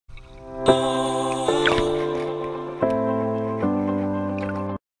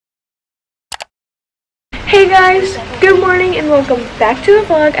guys, good morning and welcome back to the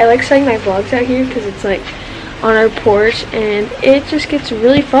vlog. I like starting my vlogs out here because it's like on our porch and it just gets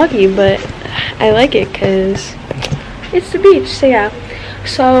really foggy, but I like it because it's the beach. So yeah,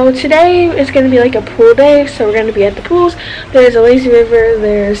 so today is going to be like a pool day, so we're going to be at the pools. There's a lazy river,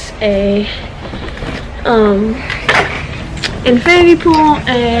 there's a infinity pool,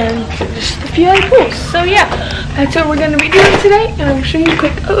 and just a few other pools. So yeah, that's what we're going to be doing today, and I'll show you a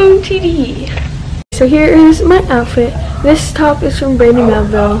quick OOTD. So here is my outfit. This top is from Brandy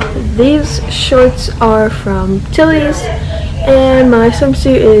Melville. These shorts are from Tilly's, and my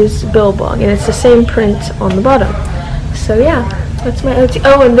swimsuit is Billabong, and it's the same print on the bottom. So yeah, that's my OOTD.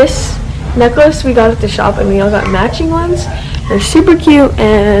 Oh, and this necklace we got at the shop, and we all got matching ones. They're super cute,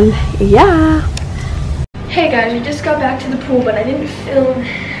 and yeah. Hey guys, we just got back to the pool, but I didn't film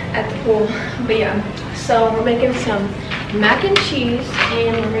at the pool. But yeah, so we're making some mac and cheese,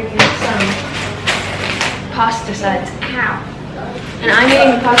 and we're making some pasta sets. Ow. And I'm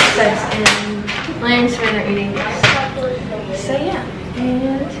eating the pasta sets, and Lane and Savannah are eating this. So yeah,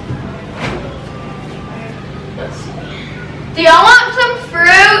 and let's see. Do y'all want some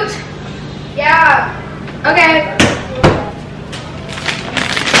fruit? Yeah. Okay.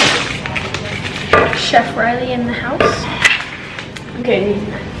 Chef Riley in the house. Okay.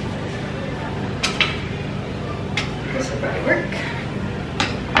 This will probably work.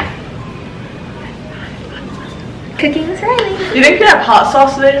 Cooking with Riley. Do you think they have hot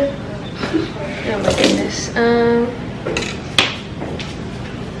sauce there? Oh my goodness. I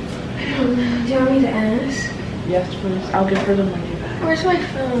don't know. Do you want me to ask? Yes, please. I'll give her the money back. Where's my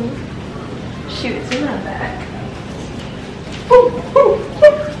phone? Shoot, it's in my bag.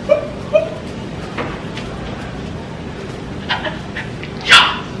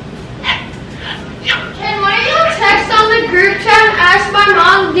 Can one of you text on the group chat and ask my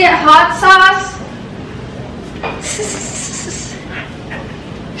mom to get hot sauce?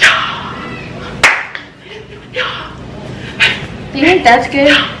 Do you think that's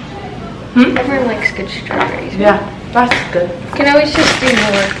good? Everyone likes good strawberries. Yeah, that's good. Can always just do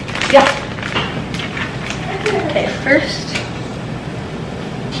more. Yeah. Okay, first.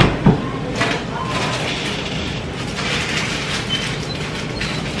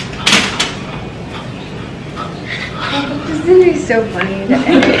 This is gonna be so funny to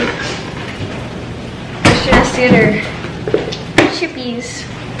edit. I should have seen her chippies.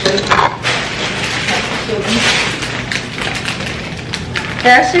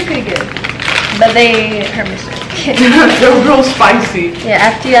 They're actually pretty good, but they hurt my stomach. They're real spicy. Yeah,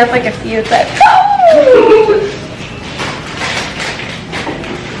 after you have like a few, it's like, oh!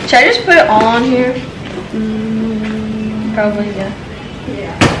 Should I just put it all on here? Probably, yeah.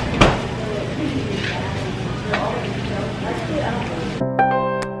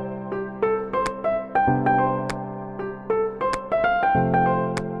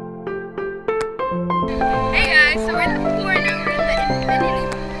 Hey guys, so we're in the pool right now. We're in the infinity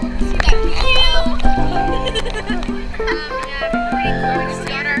pool. See that view? Yeah, pretty cool. We just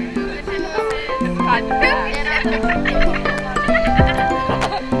got our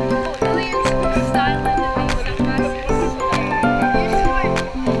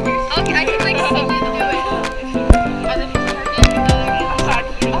Okay, I can like see you do it.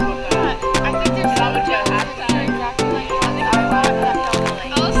 I think there's so much out there.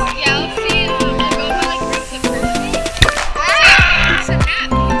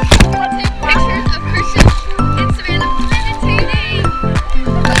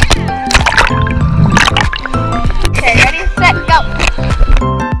 Ready?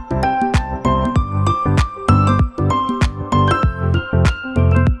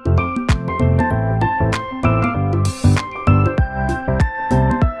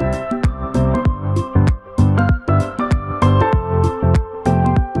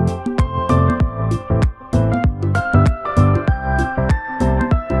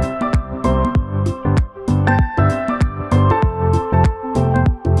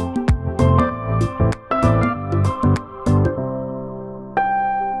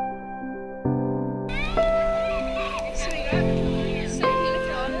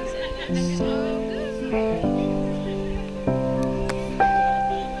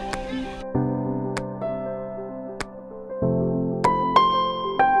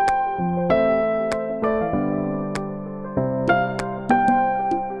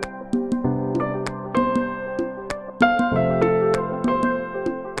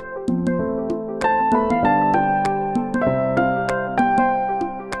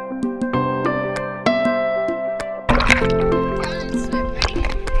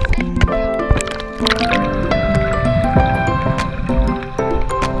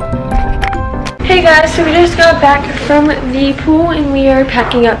 guys, so we just got back from the pool and we are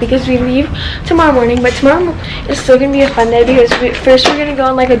packing up because we leave tomorrow morning. But tomorrow is still gonna be a fun day because first we're gonna go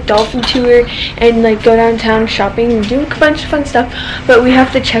on like a dolphin tour and like go downtown shopping and do a bunch of fun stuff. But we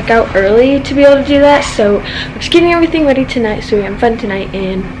have to check out early to be able to do that. So we're just getting everything ready tonight so we have fun tonight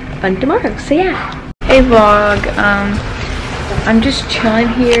and fun tomorrow. So yeah. Hey vlog, I'm just chilling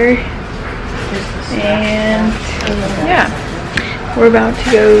here and yeah. We're about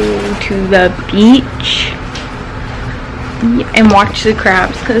to go to the beach and watch the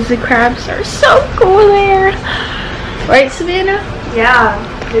crabs because the crabs are so cool there. Right, Savannah? Yeah,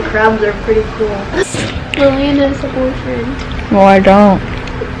 the crabs are pretty cool. Lillian has a boyfriend. Well, I don't.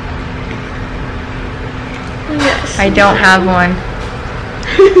 Yes. I don't have one.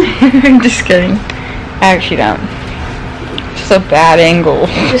 I'm just kidding. I actually don't. Just a bad angle.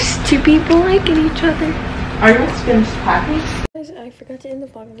 Just two people liking each other. Are you finished packing? I forgot to end the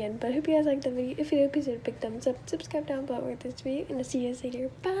vlog again, but I hope you guys liked the video. If you did, please hit a big thumbs up, subscribe down below with this video, and I'll see you guys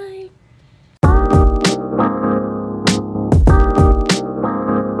later. Bye!